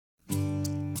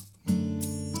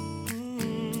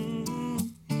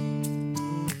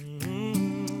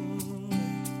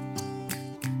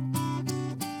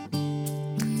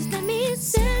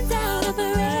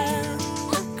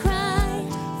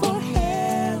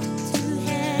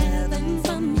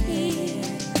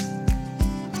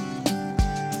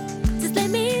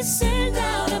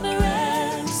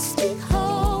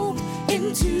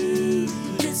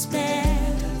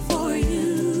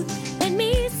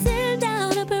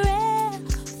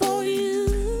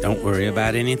Don't worry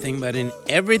about anything, but in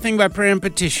everything by prayer and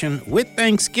petition, with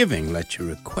thanksgiving, let your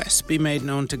requests be made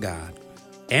known to God.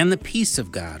 And the peace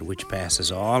of God, which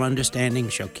passes all understanding,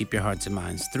 shall keep your hearts and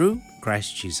minds through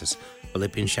Christ Jesus.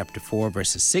 Philippians chapter 4,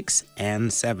 verses 6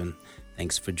 and 7.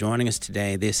 Thanks for joining us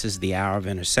today. This is the Hour of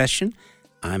Intercession.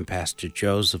 I'm Pastor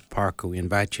Joseph Parker. We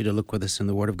invite you to look with us in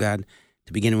the Word of God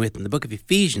to begin with in the book of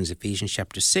Ephesians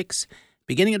chapter 6,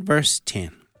 beginning at verse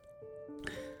 10.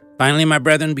 Finally, my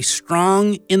brethren, be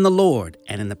strong in the Lord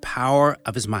and in the power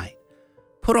of his might.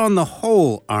 Put on the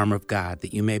whole armor of God,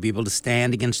 that you may be able to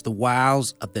stand against the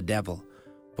wiles of the devil.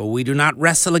 For we do not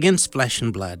wrestle against flesh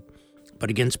and blood, but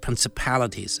against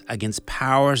principalities, against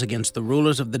powers, against the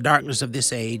rulers of the darkness of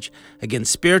this age,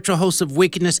 against spiritual hosts of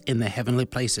wickedness in the heavenly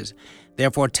places.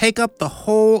 Therefore take up the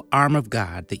whole armor of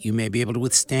God, that you may be able to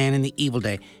withstand in the evil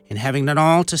day, and having done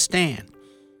all to stand.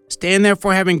 Stand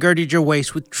therefore, having girded your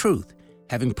waist with truth,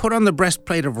 having put on the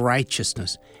breastplate of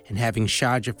righteousness, and having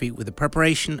shod your feet with the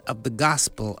preparation of the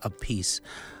gospel of peace.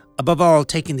 Above all,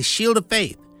 taking the shield of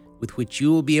faith, with which you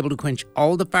will be able to quench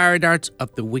all the fiery darts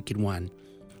of the wicked one.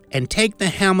 And take the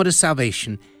helmet of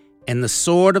salvation and the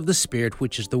sword of the Spirit,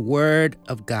 which is the word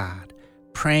of God,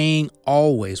 praying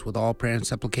always with all prayer and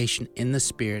supplication in the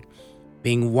Spirit,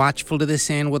 being watchful to this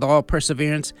end with all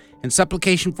perseverance and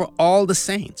supplication for all the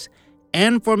saints,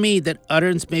 and for me, that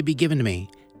utterance may be given to me,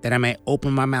 that I may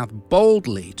open my mouth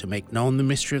boldly to make known the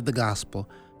mystery of the gospel,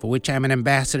 for which I am an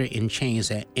ambassador in chains,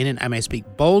 that in it I may speak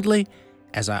boldly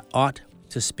as I ought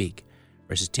to speak.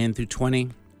 Verses 10 through 20,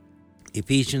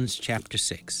 Ephesians chapter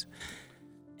 6.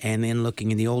 And then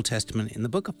looking in the Old Testament, in the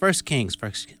book of 1 Kings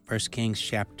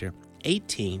chapter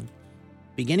 18,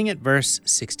 beginning at verse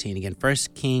 16. Again, 1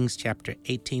 Kings chapter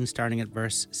 18, starting at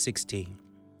verse 16.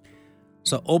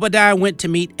 So Obadiah went to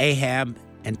meet Ahab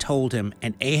and told him,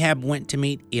 and Ahab went to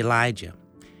meet Elijah.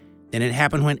 Then it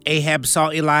happened when Ahab saw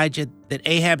Elijah that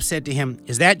Ahab said to him,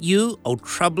 "Is that you, O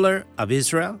troubler of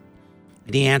Israel?"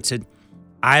 And he answered,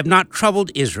 "I have not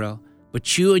troubled Israel,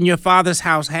 but you and your father's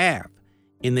house have,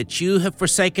 in that you have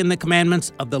forsaken the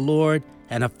commandments of the Lord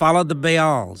and have followed the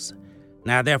Baals.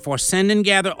 Now therefore send and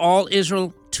gather all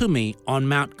Israel to me on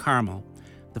Mount Carmel,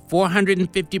 the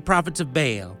 450 prophets of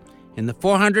Baal, and the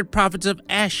 400 prophets of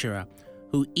Asherah,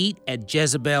 who eat at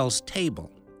Jezebel's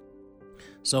table."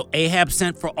 So Ahab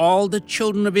sent for all the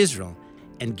children of Israel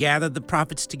and gathered the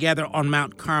prophets together on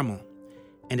Mount Carmel.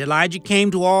 And Elijah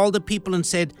came to all the people and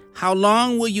said, "How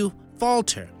long will you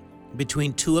falter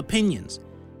between two opinions?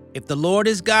 If the Lord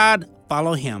is God,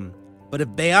 follow him, but if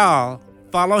Baal,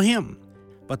 follow him."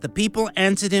 But the people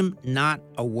answered him not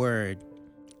a word.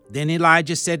 Then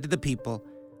Elijah said to the people,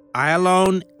 "I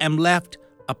alone am left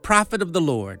a prophet of the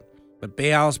Lord, but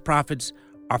Baal's prophets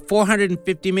are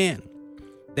 450 men.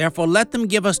 Therefore let them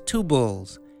give us 2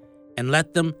 bulls, and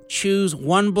let them choose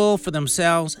 1 bull for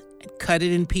themselves, and cut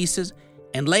it in pieces,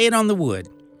 and lay it on the wood,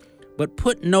 but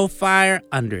put no fire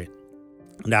under it.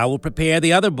 And I will prepare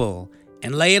the other bull,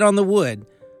 and lay it on the wood,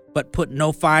 but put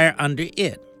no fire under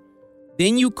it.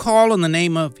 Then you call on the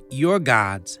name of your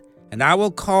gods, and I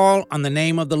will call on the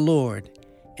name of the Lord,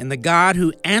 and the God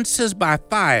who answers by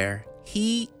fire,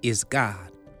 he is God."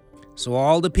 So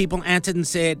all the people answered and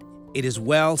said, "It is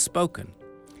well spoken."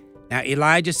 Now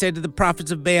Elijah said to the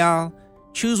prophets of Baal,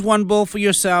 "Choose 1 bull for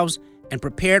yourselves, and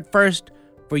prepare it first,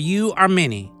 for you are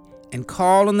many, and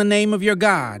call on the name of your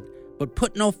God, but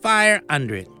put no fire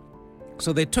under it."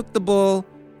 So they took the bull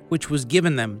which was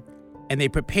given them, and they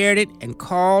prepared it, and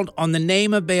called on the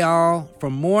name of Baal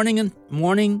from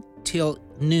morning till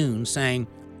noon, saying,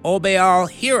 "O Baal,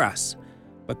 hear us."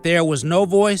 But there was no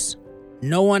voice,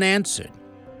 no one answered.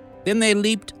 Then they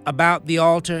leaped about the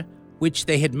altar which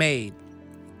they had made.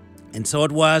 And so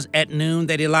it was at noon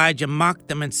that Elijah mocked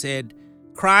them and said,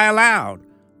 "Cry aloud,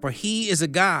 for he is a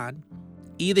god.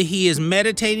 Either he is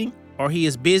meditating, or he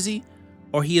is busy,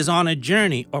 or he is on a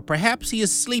journey, or perhaps he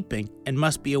is sleeping and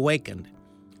must be awakened."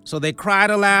 So they cried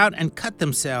aloud and cut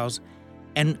themselves,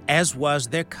 and as was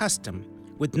their custom,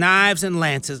 with knives and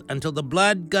lances, until the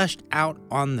blood gushed out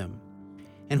on them.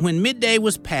 And when midday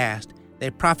was past, they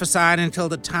prophesied until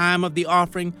the time of the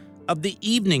offering of the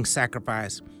evening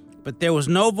sacrifice. But there was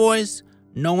no voice,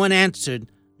 no one answered,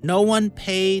 no one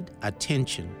paid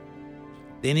attention.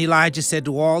 Then Elijah said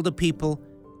to all the people,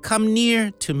 "Come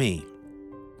near to me."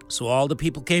 So all the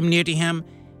people came near to him,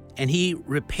 and he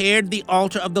repaired the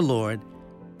altar of the Lord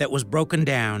that was broken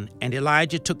down. And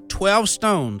Elijah took 12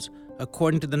 stones,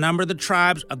 according to the number of the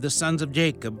tribes of the sons of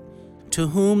Jacob, to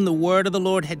whom the word of the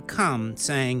Lord had come,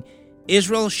 saying,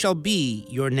 "Israel shall be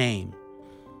your name."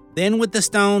 Then with the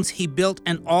stones he built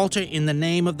an altar in the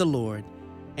name of the Lord,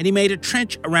 and he made a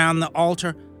trench around the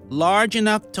altar large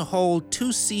enough to hold 2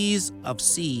 seahs of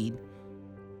seed.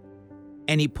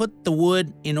 And he put the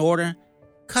wood in order,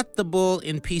 cut the bull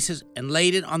in pieces, and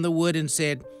laid it on the wood and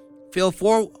said, "Fill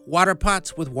 4 water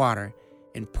pots with water,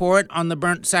 and pour it on the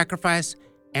burnt sacrifice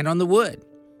and on the wood."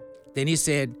 Then he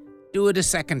said, "Do it a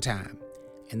second time."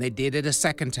 And they did it a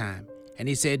second time. And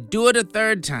he said, "Do it a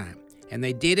third time." And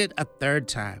they did it a third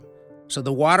time. So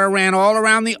the water ran all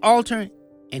around the altar,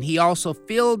 and he also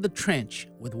filled the trench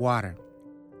with water.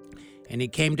 And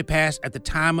it came to pass at the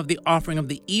time of the offering of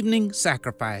the evening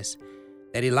sacrifice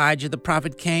that Elijah the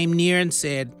prophet came near and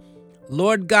said,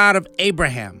 "Lord God of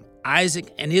Abraham,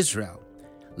 Isaac, and Israel,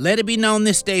 let it be known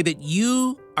this day that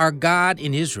you are God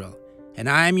in Israel, and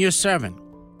I am your servant,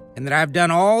 and that I have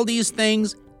done all these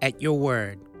things at your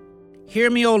word. Hear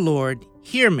me, O Lord,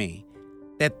 hear me,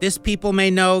 that this people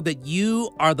may know that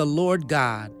you are the Lord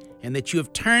God, and that you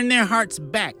have turned their hearts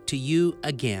back to you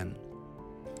again."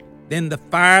 Then the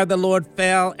fire of the Lord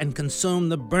fell and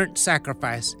consumed the burnt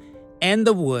sacrifice, and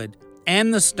the wood,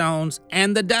 and the stones,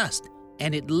 and the dust,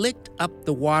 and it licked up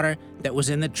the water that was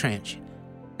in the trench.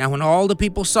 Now when all the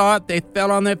people saw it, they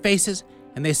fell on their faces,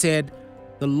 and they said,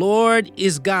 "The Lord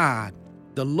is God,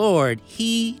 the Lord,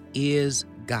 He is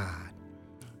God."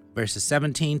 Verses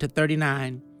 17 to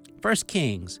 39, 1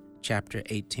 Kings chapter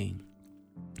 18.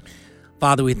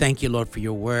 Father, we thank you, Lord, for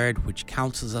your word, which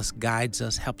counsels us, guides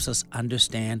us, helps us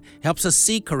understand, helps us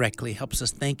see correctly, helps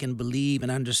us think and believe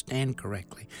and understand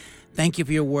correctly. Thank you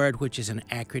for your word, which is an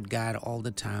accurate guide all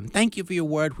the time. Thank you for your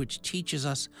word, which teaches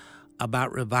us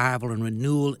about revival and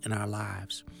renewal in our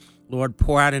lives. Lord,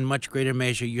 pour out in much greater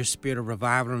measure your spirit of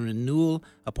revival and renewal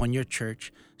upon your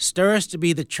church. Stir us to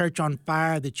be the church on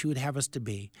fire that you would have us to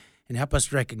be. And help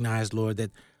us recognize, Lord,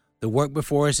 that the work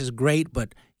before us is great,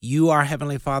 but you, our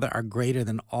Heavenly Father, are greater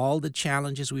than all the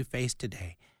challenges we face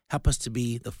today. Help us to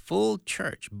be the full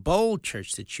church, bold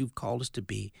church that you've called us to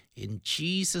be. In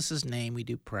Jesus' name we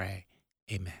do pray.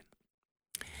 Amen.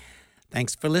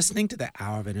 Thanks for listening to the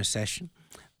Hour of Intercession.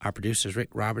 Our producer is Rick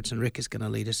Robertson. Rick is going to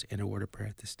lead us in a word of prayer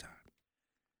at this time.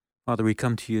 Father, we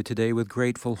come to you today with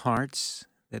grateful hearts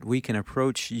that we can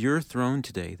approach your throne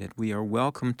today, that we are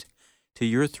welcomed to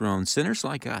your throne. Sinners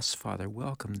like us, Father,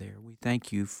 welcome there. We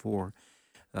thank you for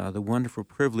the wonderful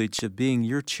privilege of being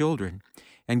your children.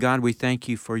 And God, we thank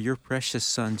you for your precious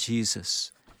Son,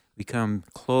 Jesus. We come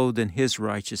clothed in his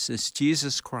righteousness.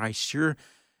 Jesus Christ, your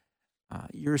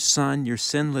Son, your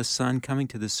sinless Son, coming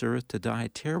to this earth to die a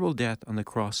terrible death on the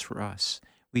cross for us.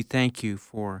 We thank you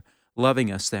for loving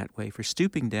us that way, for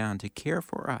stooping down to care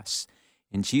for us.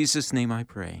 In Jesus' name I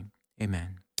pray.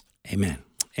 Amen. Amen.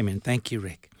 Amen. Thank you,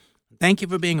 Rick. Thank you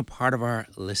for being a part of our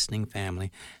listening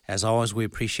family. As always, we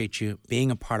appreciate you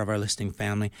being a part of our listening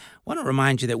family. I want to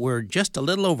remind you that we're just a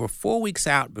little over 4 weeks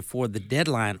out before the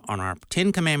deadline on our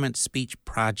 10 Commandments speech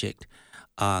project,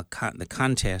 the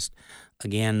contest.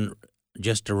 Again,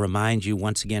 just to remind you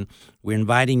once again, we're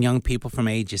inviting young people from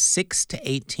ages 6 to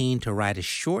 18 to write a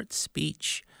short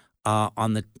speech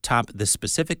on the the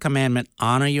specific commandment,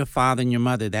 honor your father and your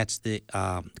mother. That's the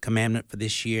commandment for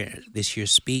this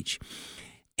year's speech.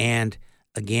 And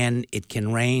again, it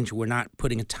can range. We're not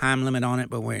putting a time limit on it,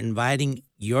 but we're inviting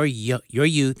your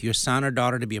youth, your son or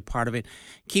daughter, to be a part of it.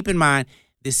 Keep in mind,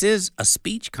 this is a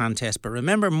speech contest, but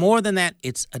remember, more than that,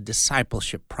 it's a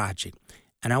discipleship project.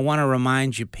 And I want to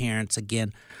remind you, parents,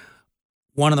 again,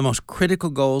 one of the most critical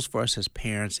goals for us as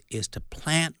parents is to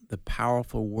plant the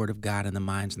powerful Word of God in the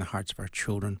minds and the hearts of our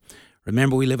children.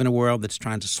 Remember, we live in a world that's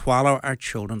trying to swallow our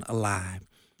children alive.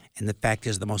 And the fact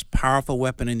is, the most powerful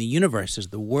weapon in the universe is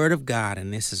the Word of God.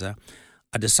 And this is a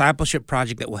discipleship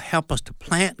project that will help us to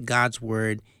plant God's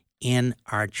Word in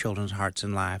our children's hearts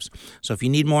and lives. So if you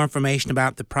need more information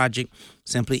about the project,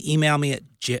 simply email me at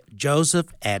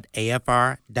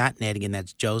joseph@afr.net. Again,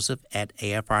 that's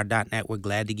joseph@afr.net. We're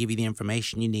glad to give you the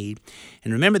information you need.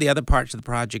 And remember, the other parts of the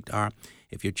project are,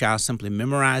 if your child simply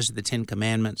memorizes the 10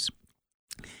 Commandments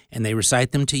and they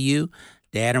recite them to you,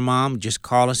 Dad or Mom, just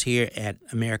call us here at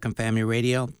American Family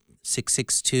Radio,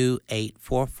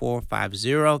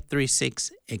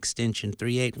 662-844-5036, extension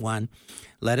 381.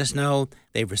 Let us know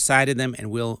they've recited them, and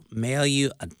we'll mail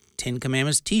you a 10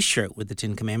 Commandments T-shirt with the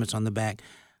 10 Commandments on the back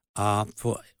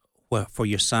for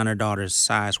your son or daughter's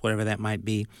size, whatever that might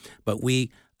be. But we're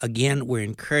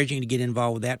encouraging you to get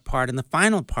involved with that part. And the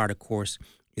final part, of course,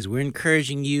 is we're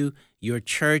encouraging you, your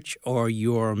church or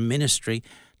your ministry,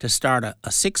 to start a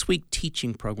 6-week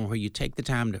teaching program where you take the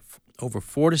time to, over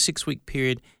 4 to 6 week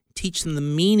period, teach them the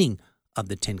meaning of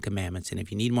the 10 Commandments. And if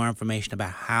you need more information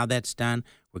about how that's done,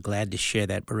 we're glad to share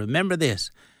that. But remember this,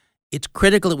 it's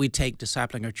critical that we take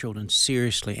discipling our children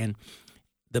seriously. And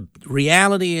the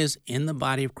reality is, in the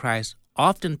body of Christ,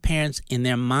 Often parents, in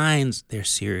their minds, they're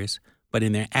serious, but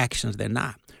in their actions, they're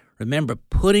not. Remember,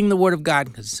 putting the Word of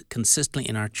God consistently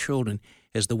in our children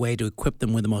is the way to equip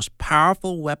them with the most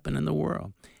powerful weapon in the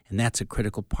world, and that's a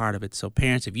critical part of it. So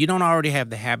parents, if you don't already have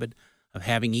the habit of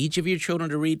having each of your children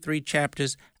to read 3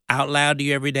 chapters out loud to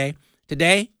you every day,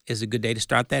 today is a good day to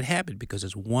start that habit because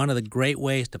it's one of the great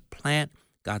ways to plant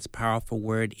God's powerful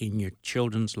word in your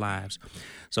children's lives.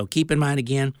 So keep in mind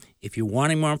again, if you're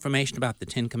wanting more information about the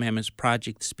 10 Commandments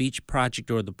Project, the Speech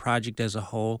Project, or the project as a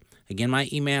whole, again, my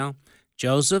email,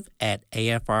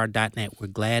 joseph@afr.net. We're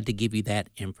glad to give you that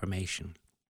information.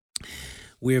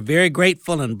 We're very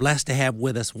grateful and blessed to have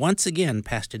with us once again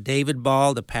Pastor David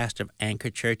Ball, the pastor of Anchor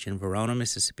Church in Verona,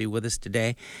 Mississippi, with us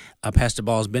today. Pastor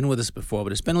Ball's been with us before,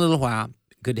 but it's been a little while.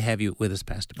 Good to have you with us,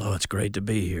 Pastor Ball. Oh, it's great to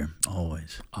be here,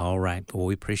 always. All right. Well,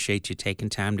 we appreciate you taking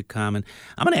time to come. And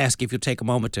I'm going to ask you if you'll take a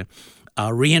moment to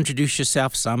reintroduce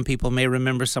yourself. Some people may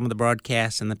remember some of the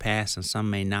broadcasts in the past, and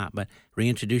some may not. But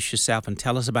reintroduce yourself and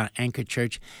tell us about Anchor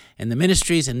Church and the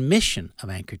ministries and mission of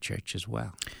Anchor Church as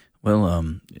well.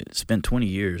 Well, it's been 20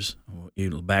 years.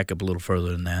 You'll back up a little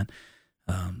further than that.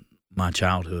 My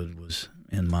childhood was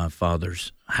in my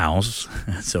father's house,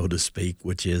 so to speak,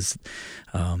 which is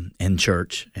in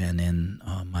church. And then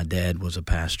my dad was a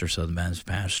pastor, Southern Baptist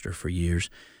pastor for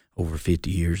years, over 50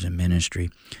 years in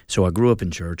ministry. So I grew up in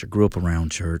church. I grew up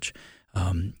around church,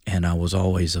 and I was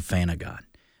always a fan of God.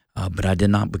 But I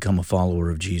did not become a follower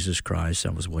of Jesus Christ.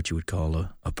 I was what you would call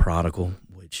a prodigal,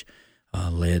 which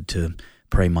led to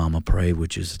Pray Mama Pray,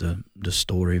 which is the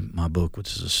story, my book,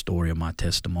 which is a story of my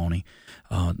testimony,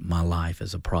 my life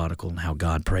as a prodigal and how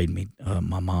God prayed me,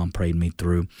 my mom prayed me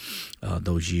through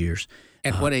those years.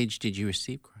 At what age did you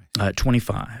receive Christ?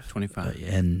 25. 25.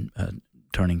 And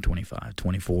turning 25,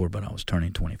 24, but I was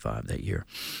turning 25 that year.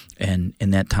 And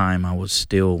in that time, I was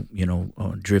still,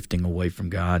 drifting away from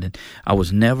God. And I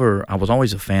was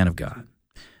always a fan of God,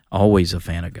 always a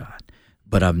fan of God.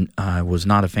 But I was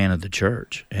not a fan of the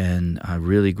church, and I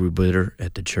really grew bitter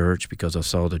at the church because I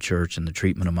saw the church and the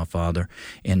treatment of my father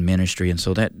in ministry, and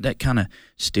so that kind of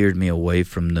steered me away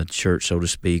from the church, so to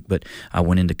speak. But I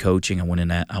went into coaching.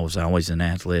 I was always in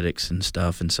athletics and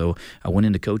stuff, and so I went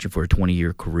into coaching for a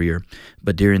 20-year career.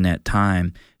 But during that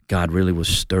time, God really was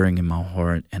stirring in my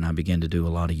heart, and I began to do a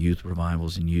lot of youth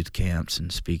revivals and youth camps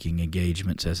and speaking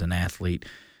engagements as an athlete.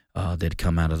 That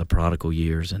come out of the prodigal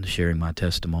years and sharing my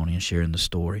testimony and sharing the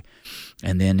story.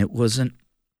 And then it wasn't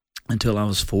until I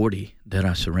was 40 that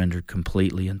I surrendered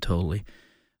completely and totally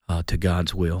to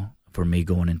God's will for me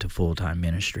going into full-time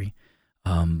ministry.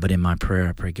 But in my prayer,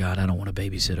 I pray, God, I don't want to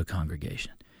babysit a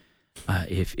congregation.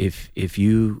 If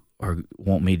you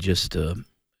want me just to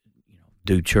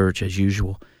do church as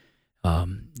usual,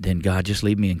 then God, just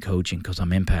leave me in coaching because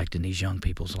I'm impacting these young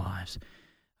people's lives.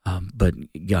 But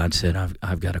God said,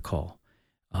 I've got a call.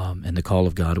 And the call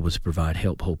of God was to provide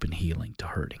help, hope, and healing to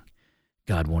hurting.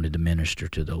 God wanted to minister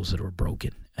to those that are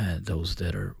broken, those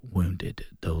that are wounded,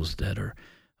 those that are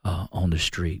on the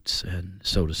streets, and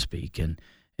so to speak, and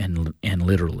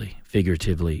literally,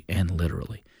 figuratively, and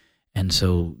literally. And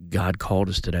so God called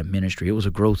us to that ministry. It was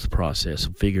a growth process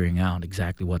of figuring out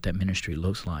exactly what that ministry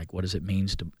looks like. What does it mean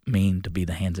to be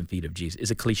the hands and feet of Jesus?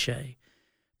 It's a cliche.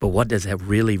 But what does that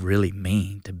really, really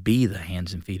mean to be the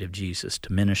hands and feet of Jesus,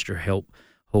 to minister help,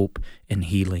 hope, and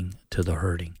healing to the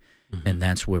hurting? Mm-hmm. And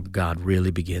that's where God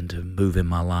really began to move in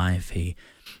my life. He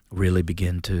really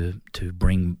began to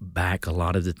bring back a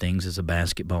lot of the things as a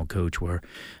basketball coach where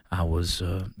I was,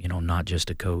 not just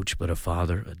a coach, but a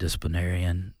father, a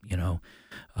disciplinarian,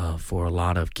 for a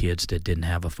lot of kids that didn't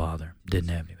have a father, didn't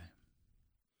have anything.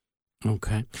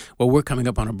 Okay. Well, we're coming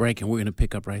up on a break, and we're going to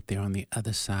pick up right there on the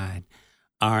other side.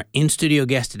 Our in-studio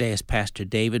guest today is Pastor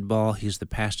David Ball. He's the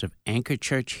pastor of Anchor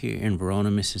Church here in Verona,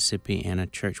 Mississippi, and a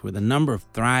church with a number of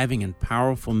thriving and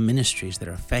powerful ministries that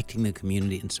are affecting the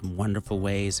community in some wonderful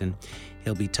ways, and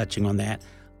he'll be touching on that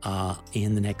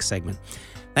in the next segment.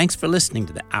 Thanks for listening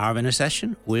to the Hour of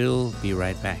Intercession. We'll be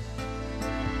right back.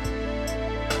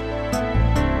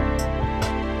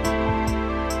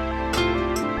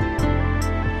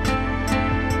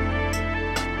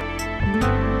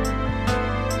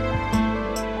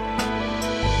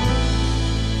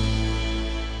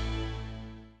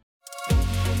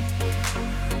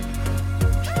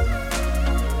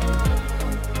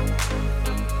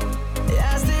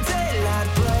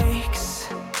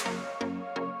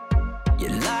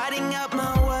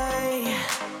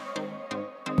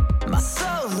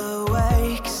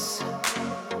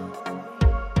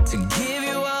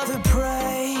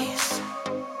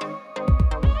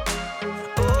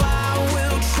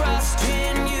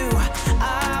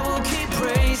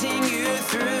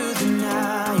 Through the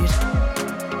night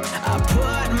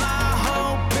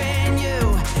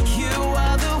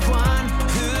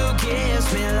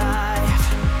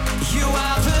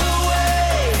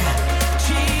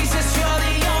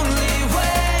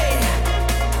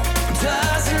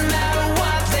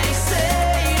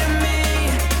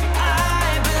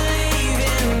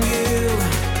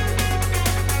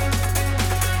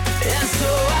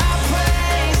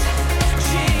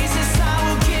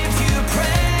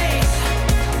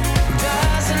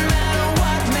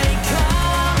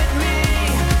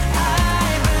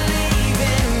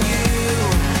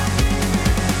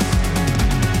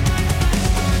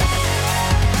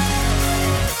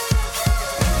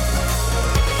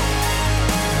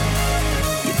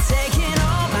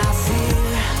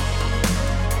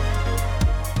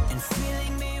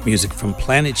Music from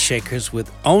Planet Shakers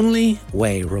with Only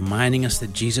Way, reminding us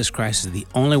that Jesus Christ is the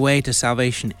only way to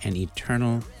salvation and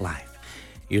eternal life.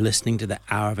 You're listening to the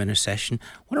Hour of Intercession. I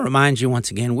want to remind you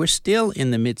once again, we're still in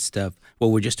the midst of,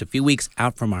 we're just a few weeks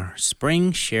out from our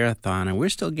spring share-a-thon, and we're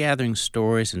still gathering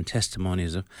stories and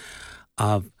testimonies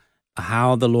of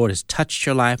how the Lord has touched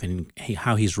your life and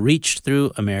how He's reached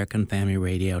through American Family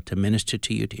Radio to minister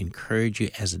to you, to encourage you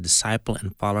as a disciple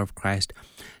and follower of Christ,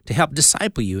 to help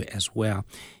disciple you as well.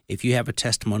 If you have a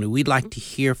testimony, we'd like to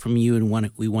hear from you, and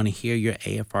we want to hear your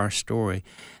AFR story.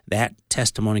 That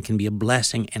testimony can be a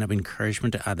blessing and of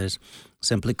encouragement to others.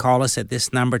 Simply call us at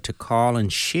this number to call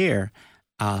and share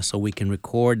so we can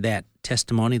record that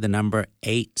testimony. The number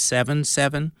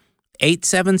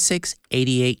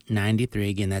 877-876-8893.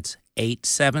 Again, that's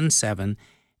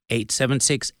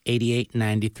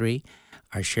 877-876-8893.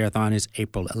 Our share-a-thon is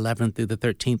April 11th through the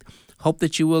 13th. Hope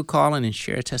that you will call in and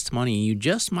share a testimony, and you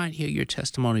just might hear your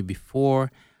testimony during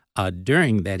our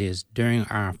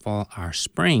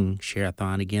spring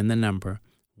share-a-thon. Again, the number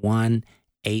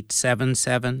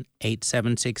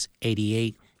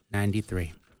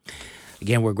 1-877-876-8893.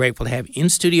 Again, we're grateful to have in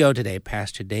studio today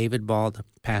Pastor David Ball, the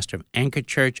pastor of Anchor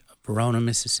Church of Verona,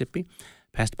 Mississippi.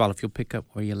 Pastor Ball, if you'll pick up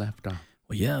where you left off.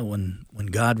 Well, yeah, when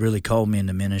God really called me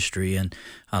into ministry, and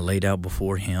I laid out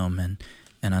before Him, and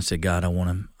I said, God, I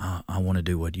want to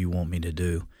do what you want me to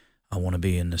do. I want to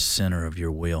be in the center of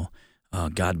your will.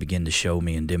 God began to show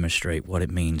me and demonstrate what it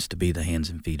means to be the hands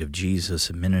and feet of Jesus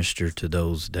and minister to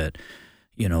those that,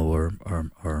 are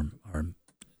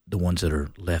the ones that are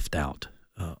left out.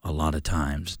 A lot of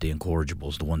times, the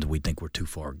incorrigibles, the ones that we think we're too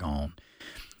far gone.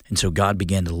 And so God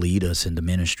began to lead us into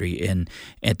ministry. And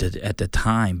at the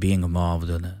time, being involved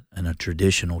in a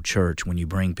traditional church, when you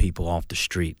bring people off the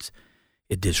streets,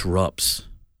 it disrupts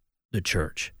the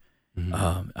church.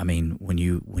 Mm-hmm. When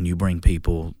you bring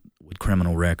people with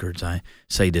criminal records, I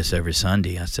say this every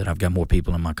Sunday. I said I've got more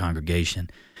people in my congregation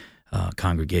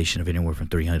of anywhere from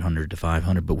 300 to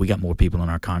 500, but we got more people in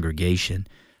our congregation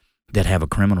that have a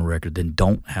criminal record than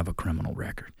don't have a criminal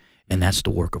record, and that's the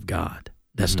work of God.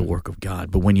 That's the work of God.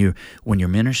 But when you're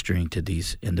ministering to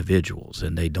these individuals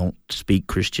and they don't speak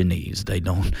Christianese, they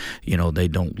don't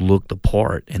look the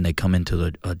part, and they come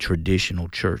into a traditional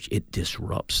church, it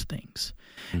disrupts things.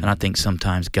 Mm-hmm. And I think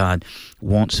sometimes God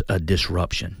wants a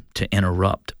disruption to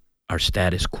interrupt our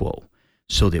status quo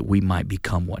so that we might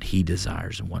become what He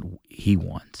desires and what He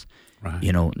wants. Right.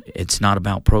 It's not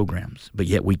about programs, but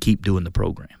yet we keep doing the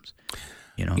programs.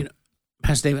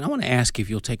 Pastor David, I want to ask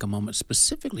if you'll take a moment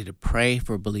specifically to pray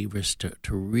for believers to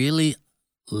really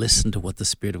listen to what the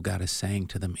Spirit of God is saying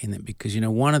to them in it. Because,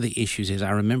 one of the issues is,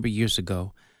 I remember years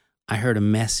ago, I heard a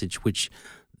message, which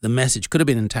the message could have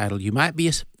been entitled, "You Might Be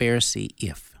a Pharisee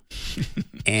If."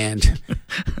 And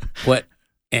what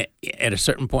at a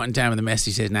certain point in time in the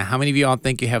message says, now, how many of y'all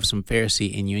think you have some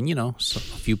Pharisee in you? And, so a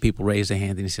few people raised their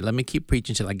hand and he said, let me keep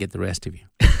preaching until I get the rest of you.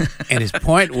 And his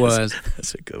point was,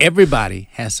 everybody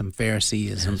has some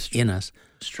Phariseeism in us,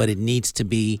 but it needs to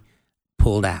be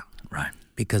pulled out. Right.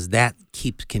 Because that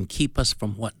can keep us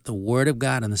from what the Word of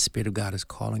God and the Spirit of God is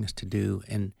calling us to do.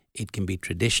 And it can be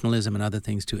traditionalism and other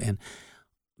things too. And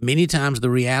many times the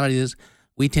reality is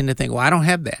we tend to think, well, I don't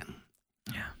have that.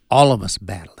 Yeah. All of us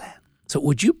battle that. So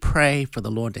would you pray for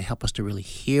the Lord to help us to really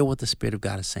hear what the Spirit of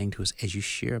God is saying to us as you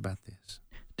share about this?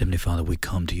 Heavenly Father, we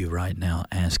come to you right now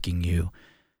asking you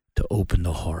to open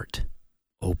the heart,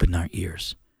 open our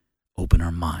ears, open our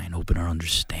mind, open our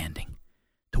understanding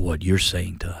to what you're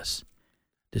saying to us.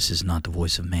 This is not the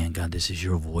voice of man, God. This is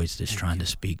your voice that's trying to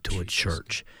speak to a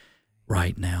church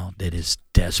right now that is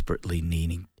desperately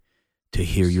needing to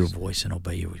hear your voice and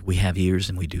obey you. We have ears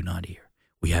and we do not hear.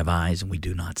 We have eyes and we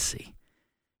do not see.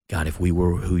 God, if we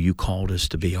were who you called us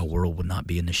to be, our world would not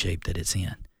be in the shape that it's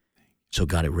in. So,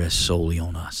 God, it rests solely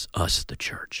on us, the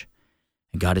church.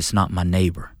 And, God, it's not my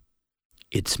neighbor.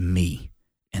 It's me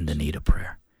in the need of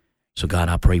prayer. So, God,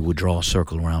 I pray we'll draw a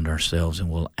circle around ourselves and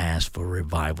we'll ask for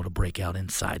revival to break out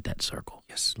inside that circle.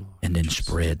 Yes, Lord. And then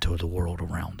spread to the world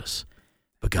around us.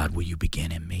 But, God, will you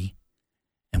begin in me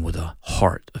and with a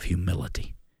heart of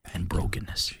humility and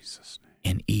brokenness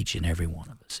in each and every one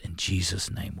of us. In Jesus'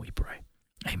 name we pray.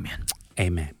 Amen.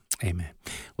 Amen. Amen.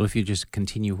 Well, if you just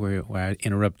continue where I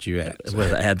interrupt you at. So.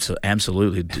 Well,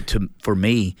 absolutely. For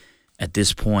me, at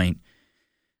this point,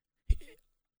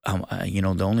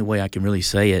 the only way I can really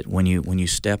say it, when you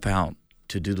step out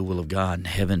to do the will of God, and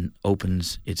heaven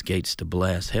opens its gates to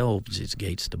bless, hell opens its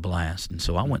gates to blast. And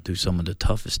so I went through some of the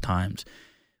toughest times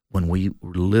when we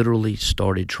literally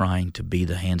started trying to be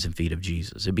the hands and feet of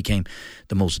Jesus. It became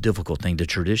the most difficult thing. The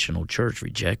traditional church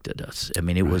rejected us. I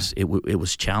mean, it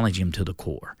was challenging them to the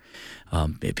core.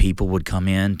 People would come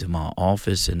into my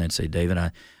office and they'd say, David,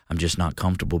 I'm just not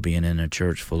comfortable being in a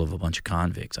church full of a bunch of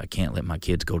convicts. I can't let my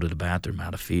kids go to the bathroom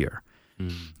out of fear.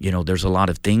 You know, there's a lot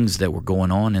of things that were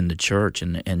going on in the church,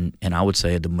 and I would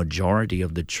say the majority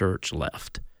of the church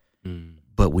left.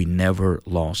 But we never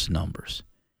lost numbers.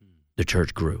 The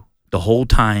church grew. The whole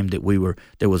time that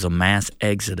there was a mass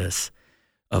exodus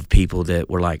of people that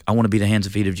were like, I want to be the hands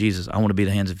and feet of Jesus. I want to be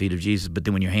the hands and feet of Jesus. But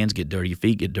then when your hands get dirty, your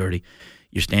feet get dirty,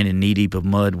 you're standing knee deep of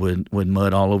mud with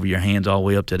mud all over your hands all the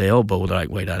way up to the elbow. They're like,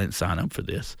 wait, I didn't sign up for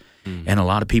this. And a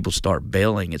lot of people start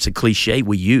bailing. It's a cliche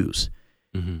we use,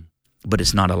 but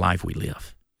it's not a life we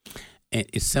live. And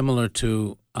it's similar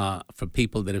to, for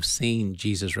people that have seen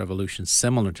Jesus Revolution,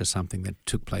 similar to something that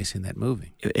took place in that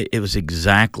movie. It was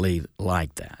exactly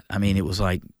like that. I mean, it was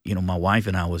like, you know, my wife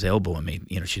and I was elbowing me,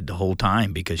 you know, the whole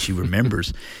time because she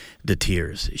remembers the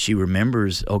tears. She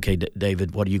remembers, okay,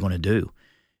 David, what are you going to do?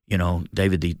 You know,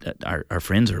 David, our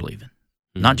friends are leaving.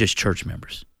 Not just church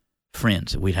members.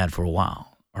 Friends that we'd had for a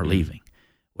while are leaving.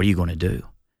 What are you going to do?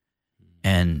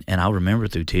 And I remember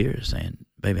through tears saying,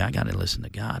 baby, I got to listen to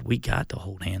God. We got to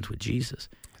hold hands with Jesus.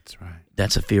 That's right.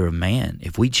 That's a fear of man.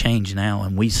 If we change now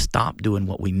and we stop doing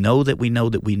what we know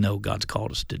God's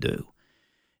called us to do.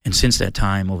 And since that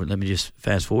time, let me just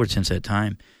fast forward, since that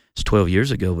time, it's 12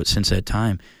 years ago, but since that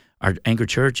time, our Anchor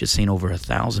Church has seen over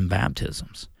 1,000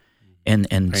 baptisms. And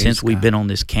since we've been on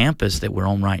this campus that we're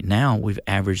on right now, we've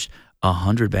averaged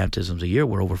 100 baptisms a year.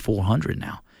 We're over 400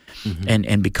 now.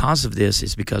 And because of this,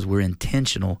 it's because we're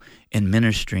intentional in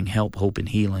ministering help, hope, and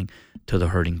healing to the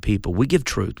hurting people. We give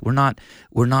truth. We're not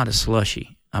a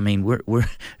slushy. I mean, we're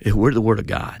the Word of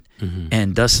God,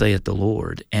 and thus saith the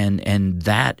Lord, and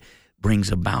that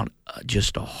brings about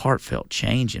just a heartfelt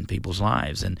change in people's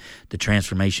lives. And the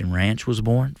Transformation Ranch was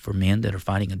born for men that are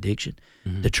fighting addiction.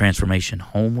 The Transformation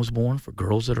Home was born for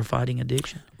girls that are fighting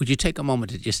addiction. Would you take a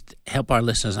moment to just help our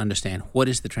listeners understand what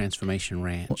is the Transformation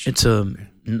Ranch? Well, it's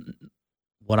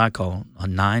what I call a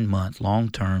 9-month,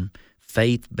 long-term,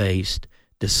 faith-based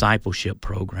discipleship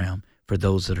program for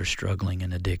those that are struggling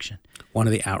in addiction. One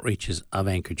of the outreaches of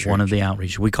Anchor Church. One of the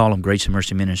outreach. We call them Grace and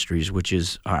Mercy Ministries, which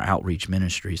is our outreach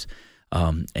ministries.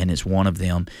 And it's one of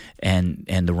them, and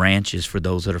the ranch is for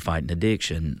those that are fighting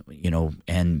addiction, you know,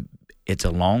 and it's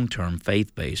a long-term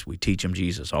faith-based. We teach them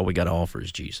Jesus. All we got to offer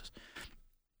is Jesus.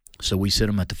 So we sit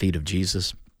them at the feet of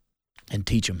Jesus and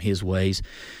teach them His ways,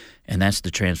 and that's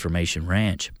the Transformation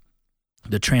Ranch.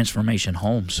 The Transformation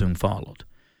Home soon followed,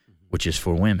 which is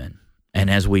for women. And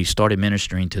as we started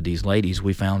ministering to these ladies,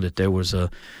 we found that there was a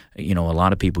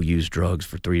lot of people use drugs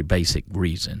for 3 basic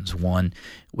reasons. One,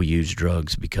 we used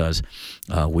drugs because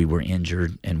we were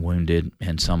injured and wounded,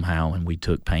 and we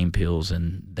took pain pills,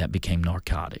 and that became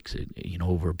narcotics.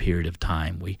 Over a period of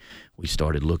time, we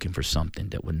started looking for something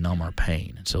that would numb our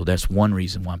pain. And so that's one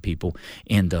reason why people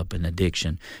end up in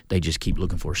addiction. They just keep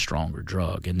looking for a stronger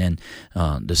drug. And then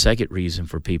the second reason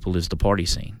for people is the party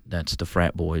scene. That's the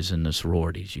frat boys and the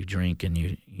sororities. You drink and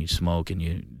you smoke and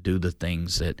you do the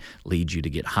things that lead you to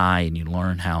get high, and you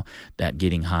learn how that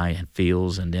getting high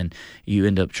feels, and then you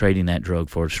end up trading that drug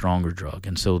for a stronger drug.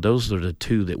 And so those are the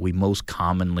 2 that we most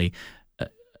commonly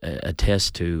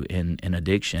attest to in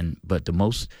addiction. But the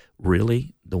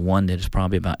one that is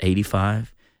probably about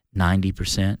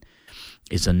 85-90%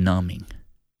 is a numbing.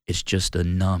 It's just a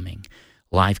numbing.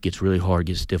 Life gets really hard,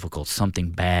 gets difficult, something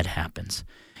bad happens,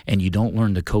 and you don't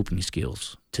learn the coping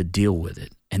skills to deal with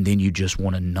it, and then you just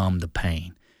want to numb the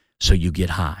pain, so you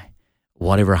get high.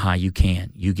 Whatever high you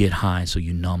can, you get high so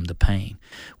you numb the pain.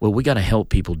 Well, we got to help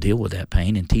people deal with that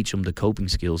pain and teach them the coping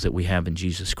skills that we have in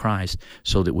Jesus Christ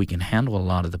so that we can handle a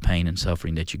lot of the pain and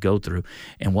suffering that you go through.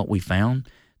 And what we found,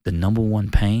 the number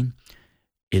one pain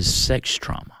is sex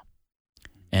trauma.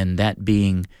 And that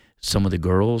being some of the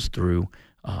girls through,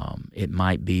 it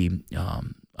might be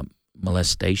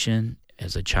molestation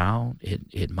as a child.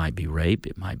 It might be rape.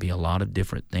 It might be a lot of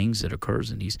different things that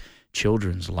occurs in these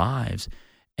children's lives.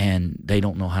 And they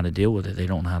don't know how to deal with it. They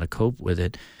don't know how to cope with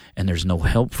it, and there's no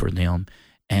help for them.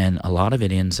 And a lot of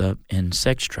it ends up in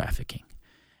sex trafficking.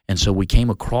 And so we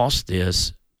came across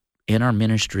this in our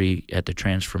ministry at the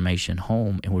Transformation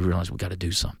Home, and we realized we got to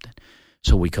do something.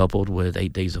 So we coupled with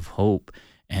 8 Days of Hope,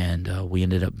 and we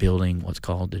ended up building what's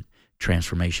called the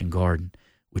Transformation Garden,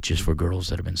 which is for girls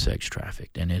that have been sex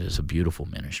trafficked. And it is a beautiful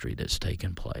ministry that's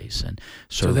taken place. And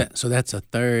so that's a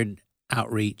third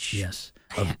outreach. Yes.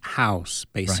 House,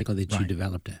 basically, that you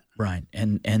developed it. Right.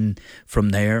 And from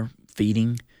there,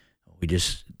 feeding,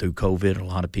 through COVID, a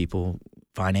lot of people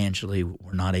financially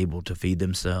were not able to feed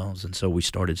themselves, and so we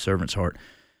started Servant's Heart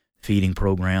feeding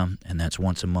program, and that's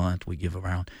once a month. We give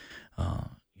around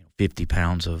 50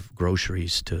 pounds of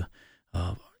groceries to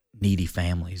needy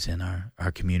families in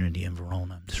our community in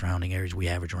Verona and the surrounding areas. We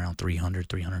average around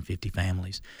 350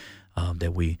 families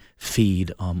that we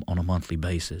feed on a monthly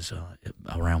basis,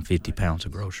 around 50 pounds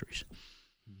of groceries.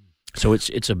 So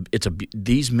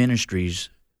these ministries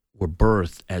were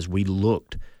birthed as we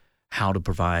looked how to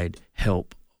provide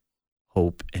help,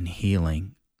 hope, and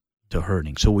healing to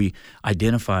hurting. So we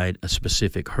identified a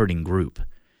specific hurting group,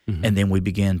 and then we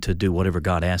began to do whatever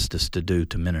God asked us to do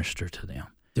to minister to them.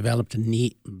 Develop the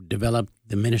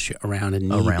ministry around a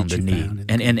need. Around the need.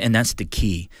 And that's the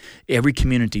key. Every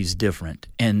community is different.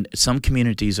 And some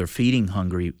communities are feeding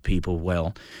hungry people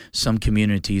well. Some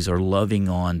communities are loving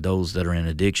on those that are in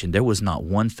addiction. There was not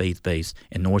one faith-based,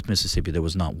 in North Mississippi, there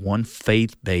was not one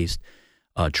faith-based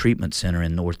treatment center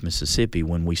in North Mississippi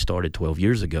when we started 12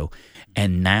 years ago.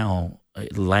 And now,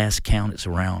 last count, it's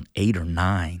around 8 or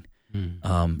 9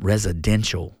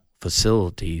 residential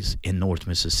facilities in North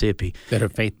Mississippi that are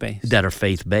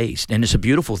faith-based. And it's a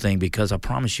beautiful thing because I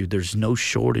promise you there's no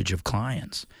shortage of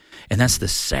clients. And that's the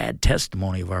sad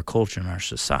testimony of our culture and our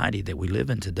society that we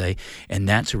live in today, and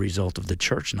that's a result of the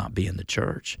church not being the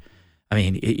church. I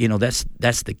mean,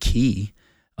 that's the key,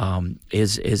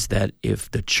 is that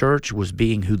if the church was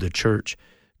being who the church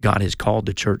God has called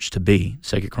the church to be,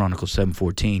 2 Chronicles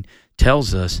 7:14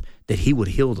 tells us that he would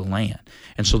heal the land.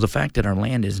 And so the fact that our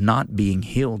land is not being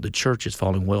healed, the church is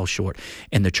falling well short.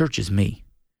 And the church is me.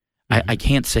 I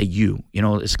can't say you.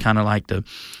 It's kind of like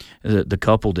the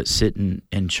couple that's sitting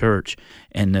in church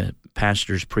and the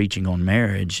pastor's preaching on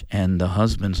marriage and the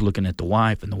husband's looking at the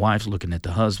wife and the wife's looking at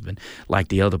the husband like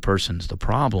the other person's the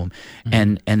problem.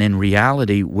 And in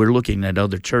reality, we're looking at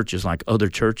other churches like other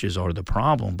churches are the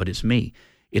problem, but it's me.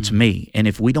 It's me. And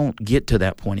if we don't get to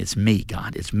that point, it's me,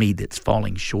 God. It's me that's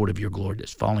falling short of your glory,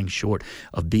 that's falling short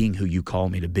of being who you call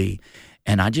me to be.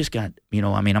 And I just got,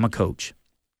 I'm a coach.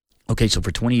 Okay, so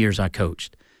for 20 years I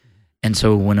coached. And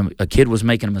so when a kid was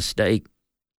making a mistake,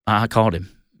 I called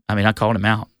him. I called him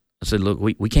out. I said, look,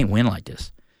 we can't win like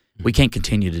this. We can't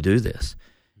continue to do this.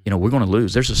 We're going to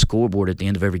lose. There's a scoreboard at the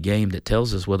end of every game that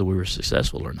tells us whether we were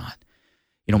successful or not.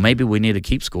 Maybe we need to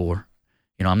keep score.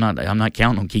 I'm not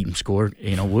counting on keeping score.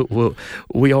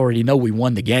 We already know we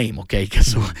won the game, okay?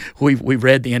 Because we've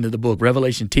read the end of the book.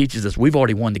 Revelation teaches us we've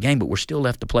already won the game, but we're still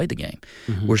left to play the game.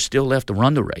 We're still left to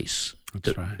run the race,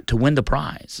 to win the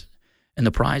prize. And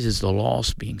the prize is the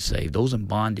lost being saved, those in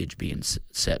bondage being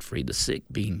set free, the sick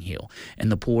being healed,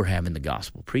 and the poor having the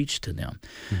gospel preached to them.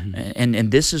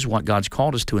 And this is what God's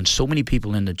called us to. And so many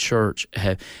people in the church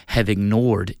have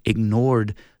ignored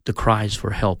the cries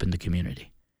for help in the community.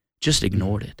 Just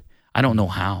ignored it. I don't know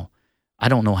how.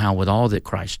 With all that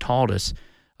Christ taught us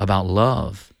about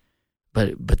love,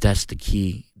 but that's the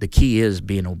key. The key is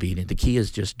being obedient. The key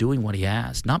is just doing what he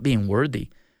asked, not being worthy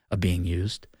of being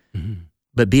used,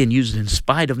 but being used in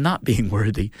spite of not being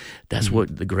worthy. That's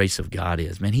what the grace of God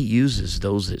is. Man, he uses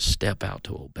those that step out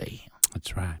to obey him.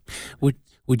 That's right.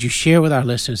 Would you share with our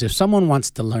listeners, if someone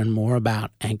wants to learn more about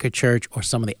Anchor Church or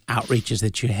some of the outreaches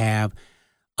that you have,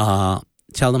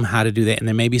 tell them how to do that. And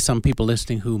there may be some people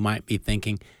listening who might be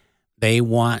thinking they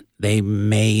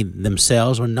may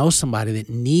themselves or know somebody that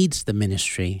needs the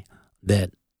ministry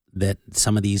that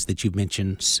some of these that you've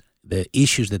mentioned, the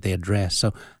issues that they address.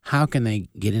 So how can they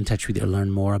get in touch with you or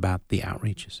learn more about the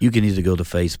outreaches? You can either go to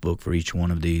Facebook for each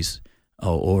one of these,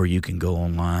 or you can go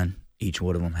online. Each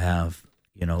one of them have,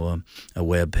 a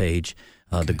web page,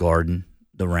 the garden,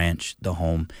 the ranch, the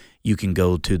home. You can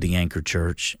go to the Anchor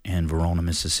Church in Verona,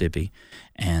 Mississippi,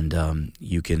 and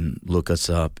you can look us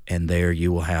up, and there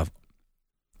you will have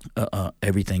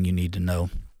everything you need to know.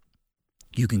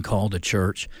 You can call the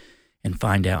church and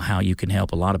find out how you can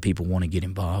help. A lot of people want to get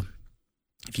involved.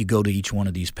 If you go to each one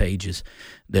of these pages,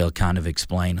 they'll kind of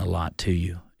explain a lot to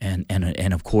you.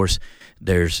 And of course,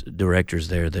 there's directors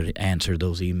there that answer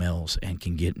those emails and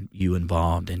can get you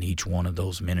involved in each one of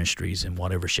those ministries in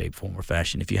whatever shape, form, or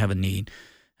fashion. If you have a need,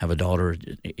 have a daughter,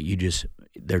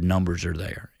 their numbers are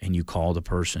there, and you call the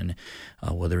person,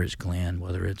 whether it's Glenn,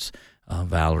 whether it's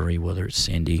Valerie, whether it's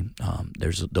Cindy.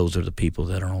 Those are the people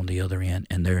that are on the other end,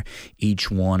 and each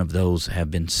one of those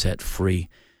have been set free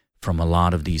from a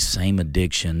lot of these same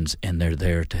addictions, and they're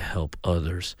there to help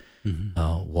others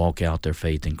walk out their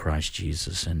faith in Christ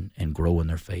Jesus and grow in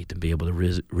their faith and be able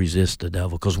to resist the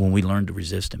devil. Because when we learn to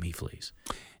resist him, he flees.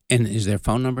 And is there a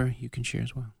phone number you can share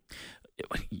as well?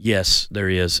 Yes, there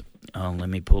is. Let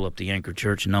me pull up the Anchor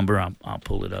Church number. I'll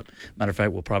pull it up. Matter of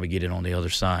fact, we'll probably get it on the other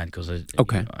side.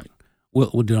 Okay.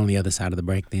 We'll do it on the other side of the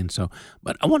break then.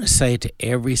 But I want to say to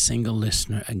every single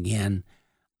listener again,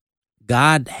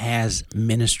 God has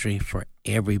ministry for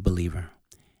every believer.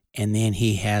 And then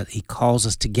he calls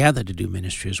us together to do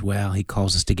ministry as well. He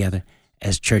calls us together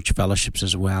as church fellowships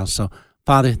as well. So,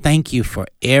 Father, thank you for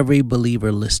every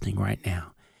believer listening right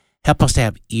now. Help us to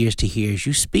have ears to hear as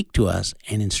you speak to us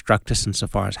and instruct us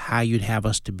insofar as how you'd have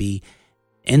us to be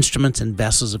instruments and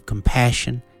vessels of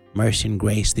compassion, mercy, and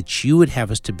grace that you would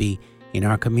have us to be in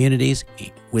our communities,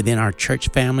 within our church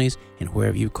families, and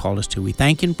wherever you've called us to. We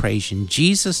thank and praise you. In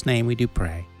Jesus' name we do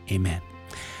pray. Amen.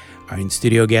 Our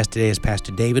in-studio guest today is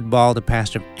Pastor David Ball, the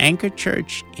pastor of Anchor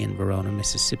Church in Verona,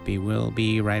 Mississippi. We'll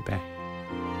be right back.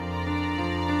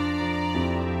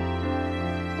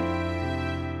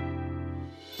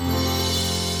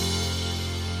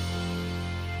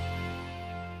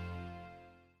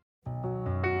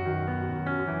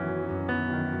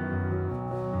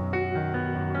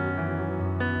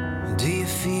 Do you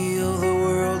feel the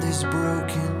world is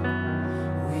broken?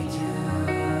 We do.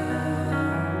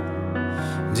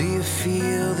 Do you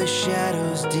feel the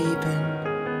shadows deepen?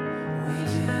 We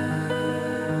do.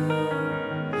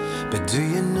 But do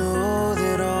you know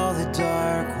that all the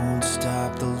dark won't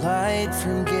stop the light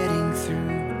from getting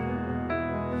through?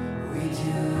 We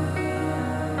do.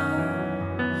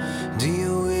 Do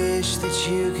you wish that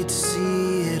you could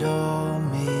see it all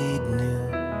made new?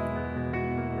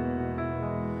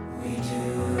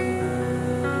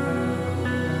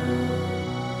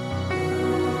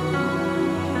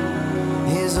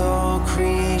 Is all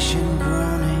creation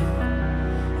groaning?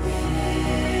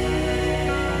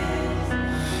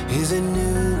 Is a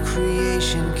new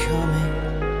creation coming?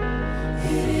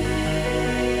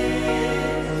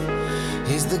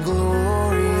 Is the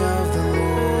glory of the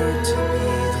Lord to be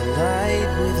the light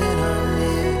within our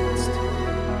midst?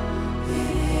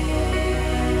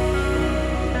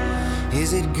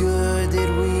 Is it good that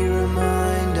we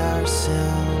remind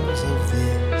ourselves of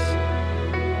this?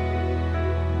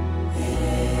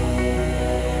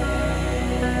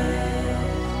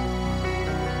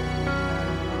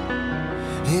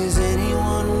 Is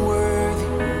anyone worthy?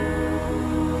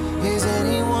 Is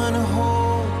anyone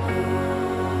whole?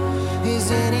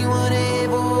 Is anyone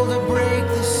able to break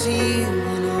the seal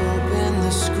and open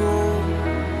the scroll?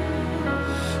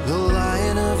 The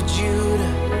Lion of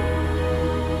Judah,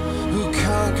 who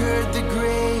conquered the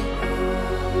grave.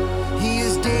 He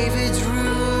is David's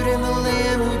root and the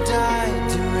Lamb who died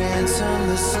to ransom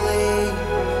the slave.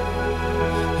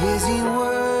 Is he worthy?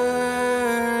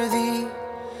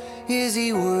 Is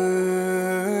he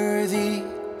worthy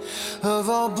of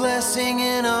all blessing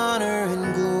and honor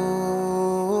and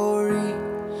glory?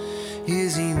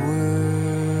 Is he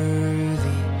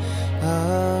worthy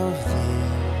of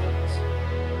this?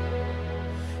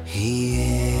 He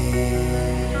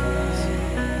is.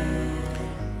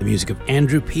 The music of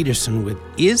Andrew Peterson with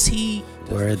Is He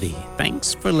Worthy?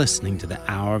 Thanks for listening to the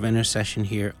Hour of Intercession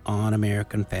here on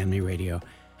American Family Radio.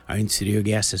 Our in-studio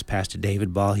guest is Pastor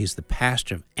David Ball. He's the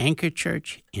pastor of Anchor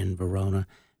Church in Verona,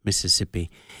 Mississippi.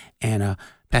 And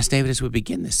Pastor David, as we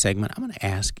begin this segment, I'm going to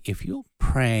ask if you'll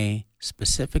pray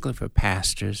specifically for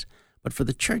pastors, but for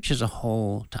the church as a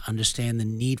whole, to understand the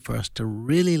need for us to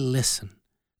really listen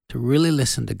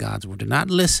to God's word, to not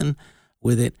listen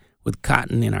with it with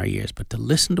cotton in our ears, but to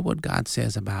listen to what God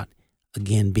says about,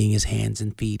 again, being his hands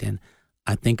and feet. And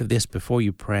I think of this before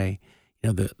you pray.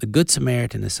 You know, the Good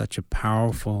Samaritan is such a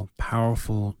powerful,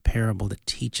 powerful parable that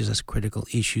teaches us critical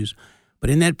issues. But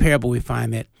in that parable, we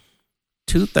find that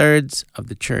 2/3 of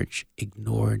the church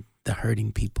ignored the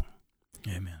hurting people.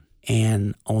 Amen.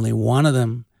 And only one of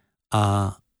them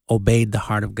obeyed the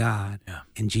heart of God. Yeah.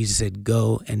 And Jesus said,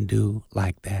 go and do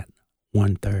like that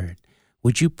 1/3.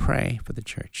 Would you pray for the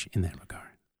church in that regard?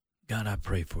 God, I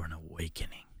pray for an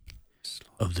awakening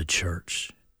of the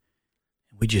church.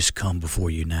 We just come before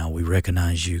you now. We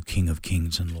recognize you, King of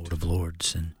Kings and Lord of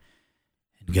Lords. And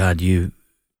God, you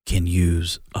can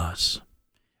use us.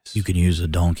 You can use a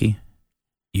donkey.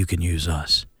 You can use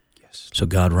us. Yes. So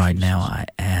God, right now, I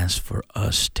ask for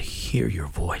us to hear your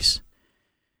voice.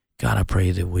 God, I pray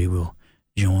that we will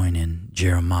join in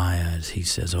Jeremiah as he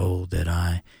says, oh, that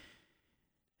I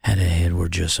had a head where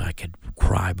just I could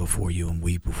cry before you and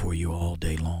weep before you all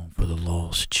day long for the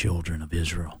lost children of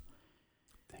Israel.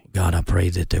 God, I pray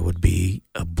that there would be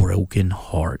a broken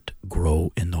heart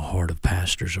grow in the heart of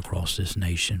pastors across this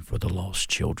nation for the lost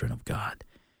children of God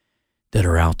that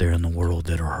are out there in the world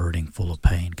that are hurting, full of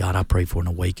pain. God, I pray for an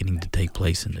awakening to take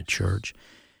place in the church.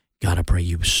 God, I pray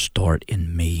you start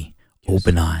in me.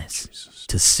 Open eyes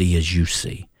to see as you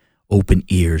see. Open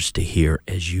ears to hear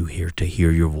as you hear, to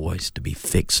hear your voice, to be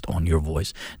fixed on your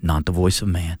voice, not the voice of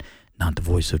man, not the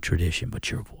voice of tradition,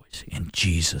 but your voice. In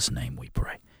Jesus' name we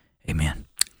pray. Amen.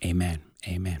 Amen.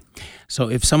 Amen.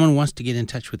 So if someone wants to get in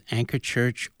touch with Anchor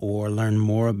Church or learn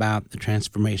more about the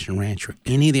Transformation Ranch or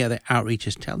any of the other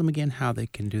outreaches, tell them again how they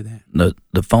can do that.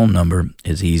 The phone number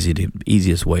is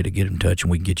easiest way to get in touch, and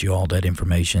we can get you all that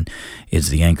information. Is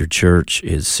the Anchor Church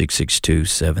is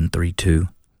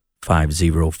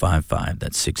 662-732-5055.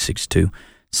 That's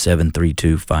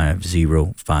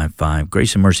 662-732-5055.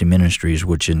 Grace and Mercy Ministries,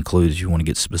 which includes, you want to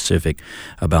get specific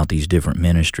about these different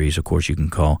ministries, of course, you can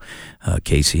call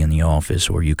Casey in the office,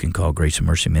 or you can call Grace and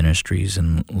Mercy Ministries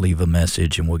and leave a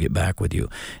message, and we'll get back with you.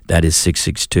 That is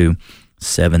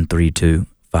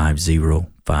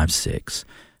 662-732-5056.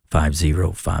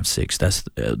 5056. That's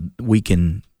we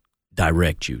can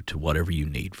direct you to whatever you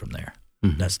need from there.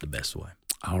 Mm-hmm. That's the best way.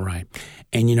 All right.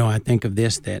 And, I think of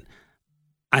this, that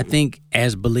I think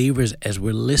as believers, as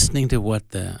we're listening to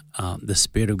what the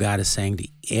Spirit of God is saying to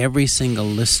every single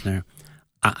listener,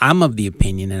 I'm of the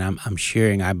opinion, and I'm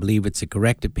sharing, I believe it's a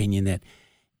correct opinion, that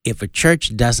if a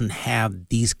church doesn't have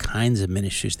these kinds of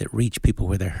ministries that reach people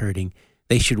where they're hurting,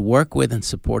 they should work with and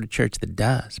support a church that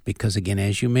does. Because, again,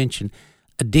 as you mentioned,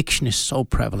 addiction is so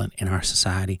prevalent in our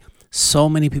society. So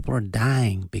many people are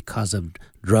dying because of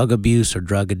drug abuse or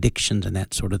drug addictions and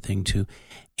that sort of thing, too.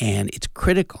 And it's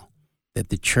critical that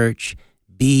the church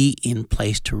be in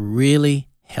place to really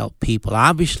help people.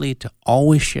 Obviously, to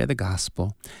always share the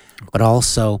gospel, but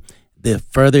also the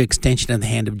further extension of the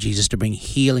hand of Jesus to bring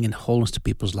healing and wholeness to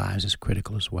people's lives is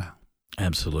critical as well.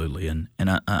 Absolutely. And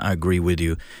I agree with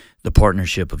you. The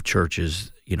partnership of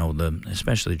churches,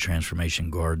 especially the Transformation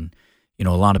Garden, a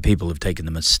lot of people have taken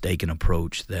the mistaken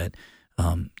approach that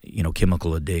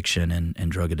chemical addiction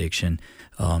and drug addiction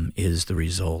is the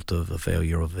result of a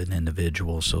failure of an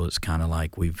individual. So it's kind of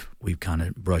like we've kind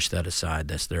of brushed that aside.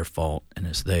 That's their fault and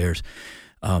it's theirs.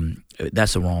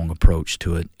 That's a wrong approach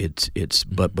to it. It's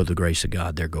but by the grace of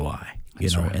God, there go I.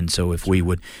 Right. And so if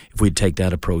we'd take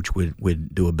that approach,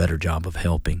 we'd do a better job of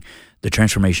helping. The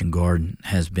Transformation Garden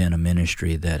has been a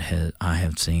ministry that I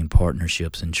have seen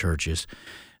partnerships in churches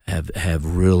have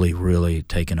really, really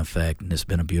taken effect, and it's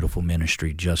been a beautiful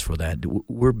ministry just for that.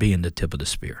 We're being the tip of the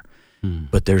spear,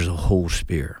 but there's a whole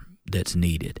spear that's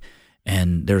needed.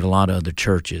 And there's a lot of other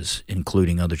churches,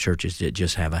 including other churches that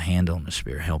just have a hand on the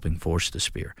spear, helping force the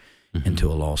spear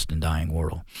into a lost and dying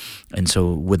world. And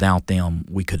so without them,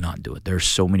 we could not do it. There's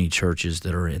so many churches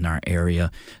that are in our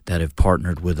area that have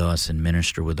partnered with us and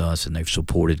minister with us, and they've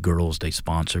supported girls. They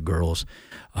sponsor girls.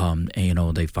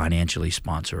 They financially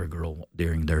sponsor a girl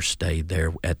during their stay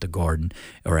there at the garden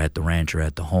or at the ranch or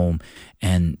at the home.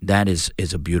 And that is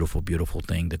a beautiful, beautiful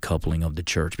thing, the coupling of the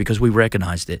church, because we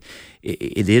recognize that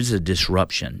it is a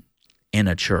disruption in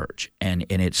a church, and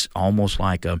it's almost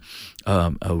like a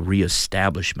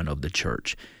reestablishment of the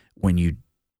church when you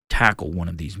tackle one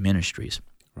of these ministries.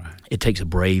 Right. It takes a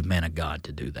brave man of God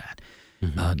to do that.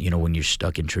 Mm-hmm. When you're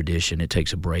stuck in tradition, it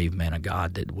takes a brave man of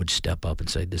God that would step up and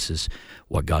say, this is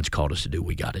what God's called us to do.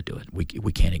 We got to do it.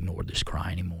 We can't ignore this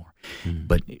cry anymore. Mm-hmm.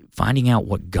 But finding out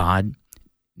what God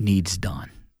needs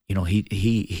done,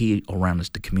 he around us,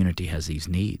 the community has these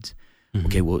needs. Mm-hmm.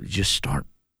 Okay, well, just start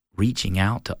reaching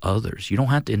out to others. You don't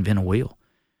have to invent a wheel.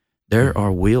 There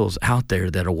are wheels out there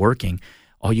that are working.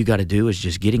 All you got to do is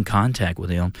just get in contact with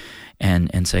them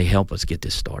and say, help us get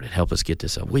this started. Help us get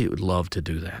this up. We would love to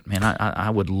do that. Man, I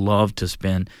would love to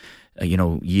spend,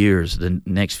 the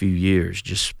next few years,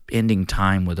 just spending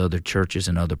time with other churches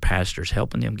and other pastors,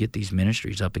 helping them get these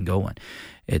ministries up and going.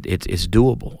 It's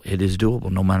doable. It is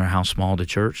doable, no matter how small the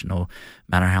church, no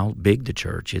matter how big the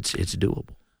church, it's doable.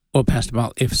 Well, Pastor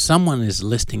Ball, if someone is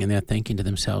listening and they're thinking to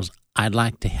themselves, I'd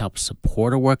like to help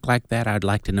support a work like that, I'd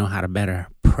like to know how to better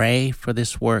pray for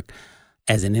this work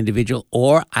as an individual,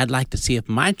 or I'd like to see if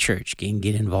my church can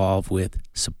get involved with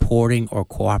supporting or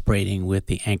cooperating with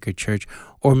the Anchor Church,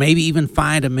 or maybe even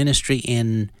find a ministry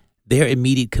in their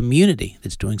immediate community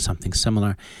that's doing something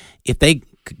similar. If they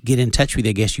get in touch with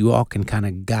you, I guess you all can kind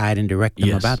of guide and direct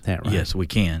them about that, right? Yes, we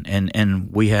can. And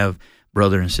we have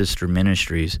brother and sister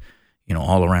ministries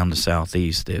all around the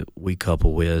Southeast that we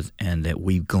couple with and that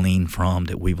we've gleaned from,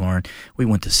 that we've learned. We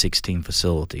went to 16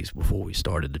 facilities before we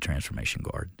started the Transformation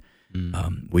Garden.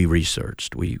 We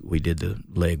researched, we did the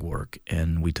legwork,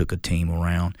 and we took a team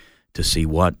around to see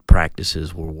what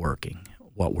practices were working,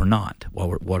 what were not,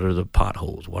 what are the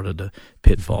potholes, what are the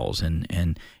pitfalls,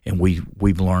 and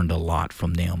we've learned a lot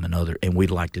from them and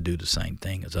we'd like to do the same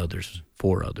thing as others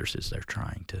for others as they're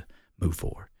trying to move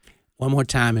forward. One more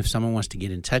time, if someone wants to get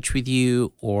in touch with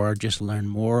you or just learn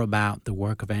more about the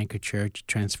work of Anchor Church,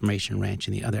 Transformation Ranch,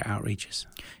 and the other outreaches.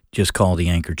 Just call the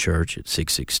Anchor Church at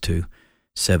 662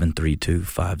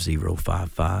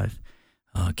 732-5055.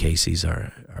 Casey's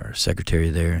our secretary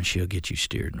there, and she'll get you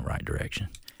steered in the right direction.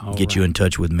 Get you in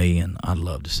touch with me, and I'd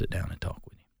love to sit down and talk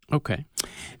with you. Okay.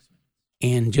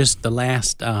 And just the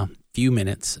last few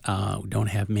minutes, we don't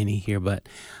have many here, but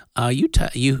you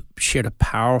shared a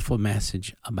powerful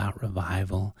message about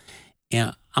revival.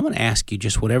 And I'm going to ask you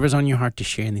just whatever's on your heart to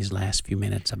share in these last few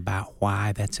minutes about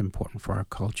why that's important for our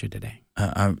culture today.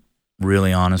 I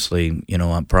really, honestly,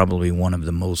 I'm probably one of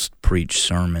the most preached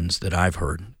sermons that I've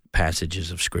heard, passages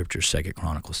of Scripture, 2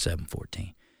 Chronicles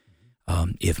 7:14.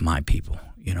 If my people,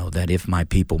 that if my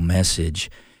people message,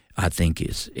 I think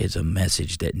is a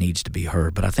message that needs to be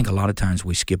heard. But I think a lot of times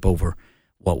we skip over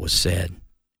what was said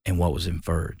and what was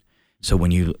inferred. So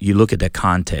when you look at that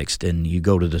context and you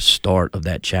go to the start of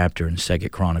that chapter in 2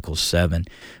 Chronicles 7,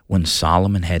 when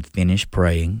Solomon had finished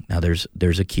praying, now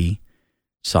there's a key,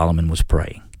 Solomon was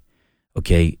praying,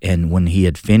 okay? And when he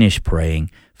had finished praying,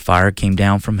 fire came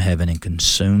down from heaven and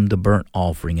consumed the burnt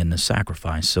offering and the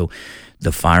sacrifice. So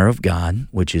the fire of God,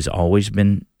 which has always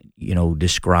been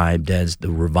described as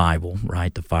the revival,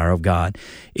 right? The fire of God,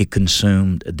 it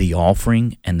consumed the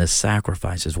offering and the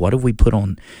sacrifices. What have we put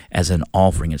on as an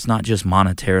offering? It's not just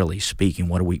monetarily speaking.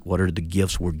 What are the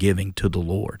gifts we're giving to the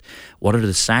Lord? What are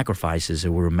the sacrifices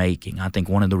that we're making? I think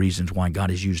one of the reasons why God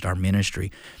has used our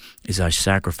ministry is I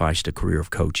sacrificed a career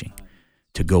of coaching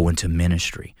to go into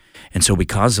ministry. And so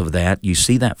because of that, you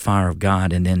see that fire of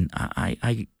God, and then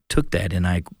I took that and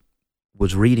I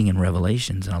was reading in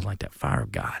Revelations, and I was like, that fire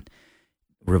of God,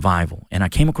 revival. And I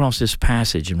came across this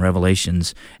passage in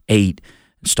Revelations 8,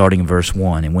 starting in verse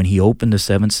 1. And when he opened the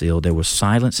seventh seal, there was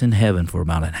silence in heaven for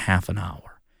about a half an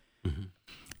hour. Mm-hmm.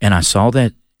 And I saw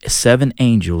that 7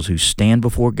 angels who stand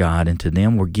before God, and to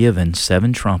them were given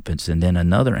 7 trumpets, and then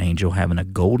another angel having a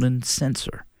golden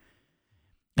censer.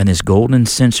 And this golden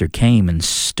censer came and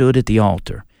stood at the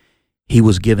altar. He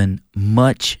was given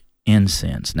much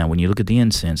incense. Now, when you look at the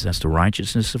incense, that's the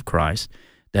righteousness of Christ.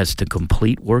 That's the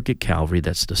complete work at Calvary.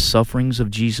 That's the sufferings of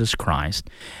Jesus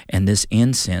Christ. And this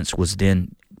incense was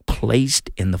then placed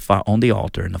in the fire, on the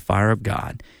altar in the fire of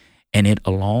God, and it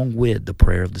along with the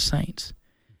prayer of the saints.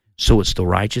 So it's the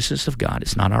righteousness of God.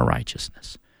 It's not our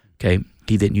righteousness. Okay?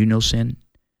 He that knew no sin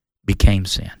became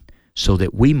sin so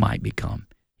that we might become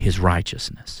his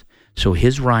righteousness. So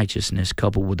his righteousness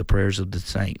coupled with the prayers of the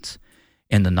saints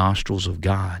in the nostrils of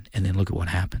God. And then look at what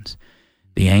happens.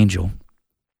 The angel,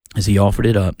 as he offered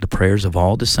it up, the prayers of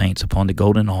all the saints upon the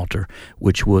golden altar,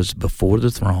 which was before the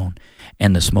throne,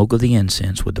 and the smoke of the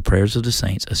incense with the prayers of the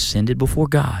saints ascended before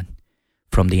God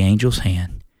from the angel's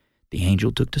hand. The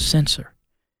angel took the censer.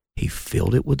 He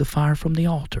filled it with the fire from the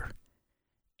altar,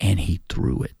 and he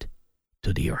threw it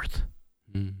to the earth.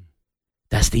 Mm.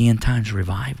 That's the end times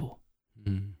revival.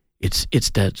 Mm. It's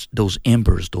those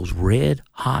embers, those red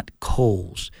hot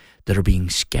coals that are being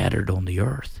scattered on the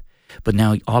earth. But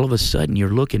now all of a sudden you're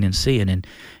looking and seeing, in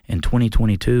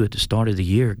 2022 at the start of the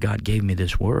year, God gave me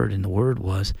this word, and the word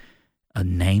was a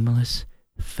nameless,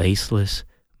 faceless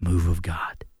move of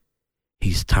God.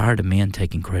 He's tired of men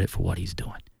taking credit for what he's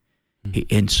doing.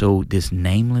 And so this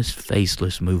nameless,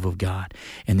 faceless move of God,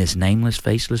 and this nameless,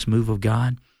 faceless move of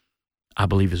God, I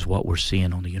believe is what we're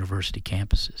seeing on the university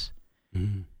campuses.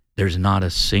 Mm. There's not a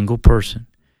single person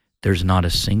that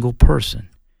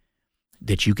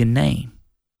you can name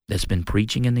that's been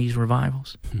preaching in these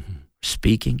revivals,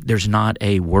 speaking. There's not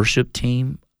a worship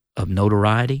team of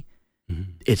notoriety.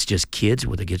 Mm-hmm. It's just kids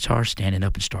with a guitar standing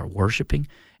up and start worshiping,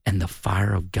 and the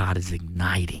fire of God is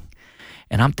igniting.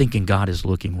 And I'm thinking God is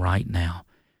looking right now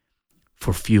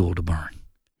for fuel to burn.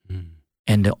 Mm.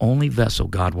 And the only vessel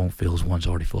God won't fill is one's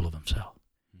already full of himself.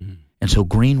 Mm. And so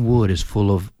green wood is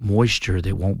full of moisture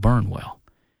that won't burn well.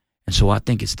 And so I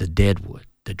think it's the dead wood,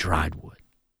 the dried wood,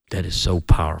 that is so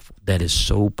powerful.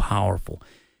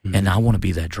 Mm. And I want to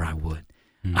be that dry wood.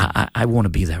 Mm. I want to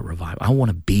be that revival. I want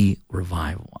to be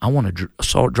revival. I want to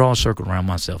draw a circle around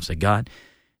myself and say, God,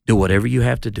 do whatever you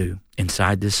have to do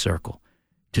inside this circle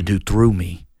to do through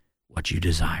me what you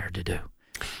desire to do.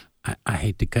 I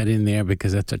hate to cut in there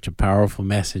because that's such a powerful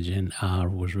message, and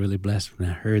was really blessed when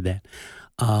I heard that.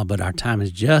 But our time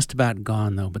is just about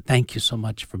gone, though. But thank you so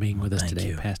much for being with us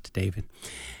today, Pastor David.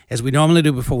 As we normally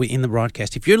do before we end the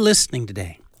broadcast, if you're listening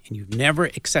today and you've never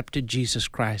accepted Jesus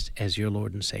Christ as your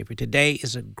Lord and Savior, today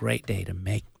is a great day to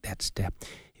make that step.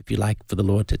 If you'd like for the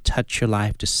Lord to touch your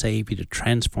life, to save you, to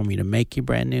transform you, to make you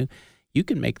brand new, you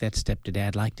can make that step today.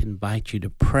 I'd like to invite you to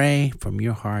pray from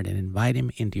your heart and invite him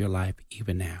into your life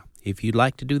even now. If you'd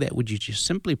like to do that, would you just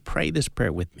simply pray this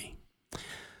prayer with me?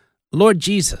 Lord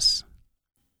Jesus,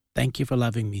 thank you for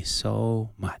loving me so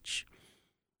much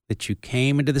that you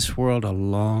came into this world a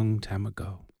long time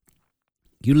ago.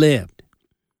 You lived.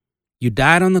 You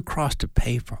died on the cross to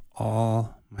pay for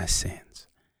all my sins.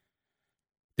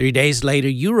 3 days later,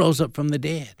 you rose up from the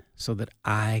dead so that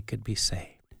I could be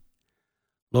saved.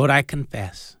 Lord, I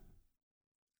confess,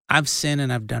 I've sinned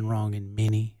and I've done wrong in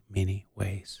many, many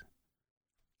ways.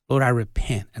 Lord, I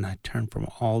repent and I turn from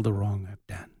all the wrong I've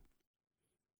done.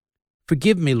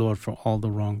 Forgive me, Lord, for all the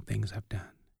wrong things I've done.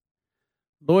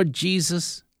 Lord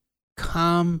Jesus,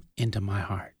 come into my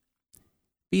heart.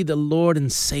 Be the Lord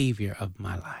and Savior of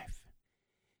my life.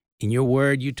 In your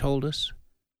word, you told us,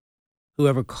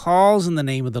 whoever calls in the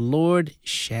name of the Lord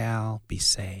shall be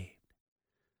saved.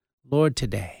 Lord,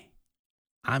 today,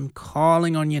 I'm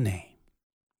calling on your name.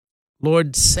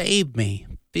 Lord, save me.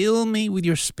 Fill me with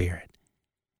your Spirit.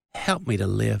 Help me to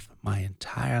live my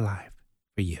entire life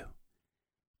for you.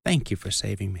 Thank you for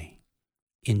saving me.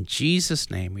 In Jesus'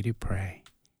 name we do pray.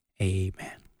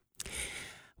 Amen.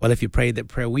 Well, if you prayed that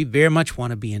prayer, we very much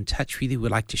want to be in touch with you.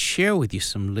 We'd like to share with you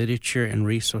some literature and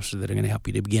resources that are going to help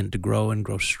you to begin to grow and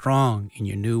grow strong in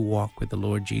your new walk with the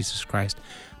Lord Jesus Christ.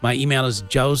 My email is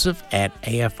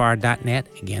joseph@afr.net.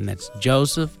 Again, that's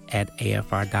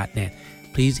joseph@afr.net.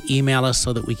 Please email us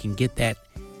so that we can get that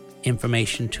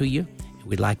information to you.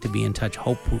 We'd like to be in touch.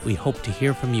 We hope to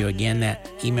hear from you. Again, that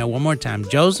email one more time,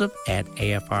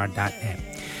 joseph@afr.net.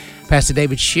 Pastor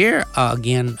David, share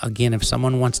again, if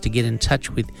someone wants to get in touch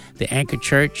with the Anchor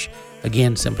Church,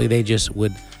 again, simply they just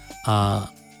would go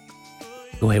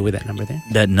ahead with that number there.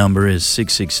 That number is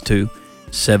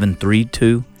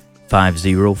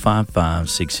 662-732-5055,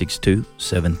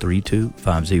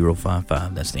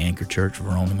 662-732-5055. That's the Anchor Church,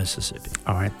 Verona, Mississippi.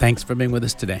 All right. Thanks for being with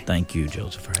us today. Thank you,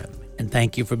 Joseph, for having me. And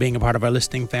thank you for being a part of our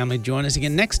listening family. Join us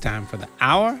again next time for the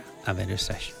Hour of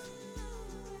Intercession.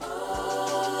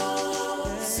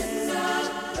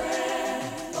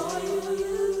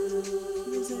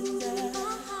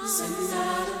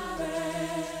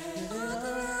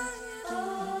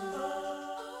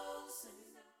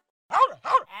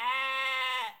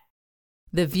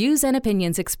 The views and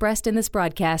opinions expressed in this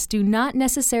broadcast do not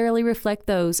necessarily reflect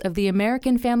those of the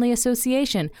American Family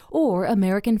Association or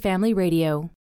American Family Radio.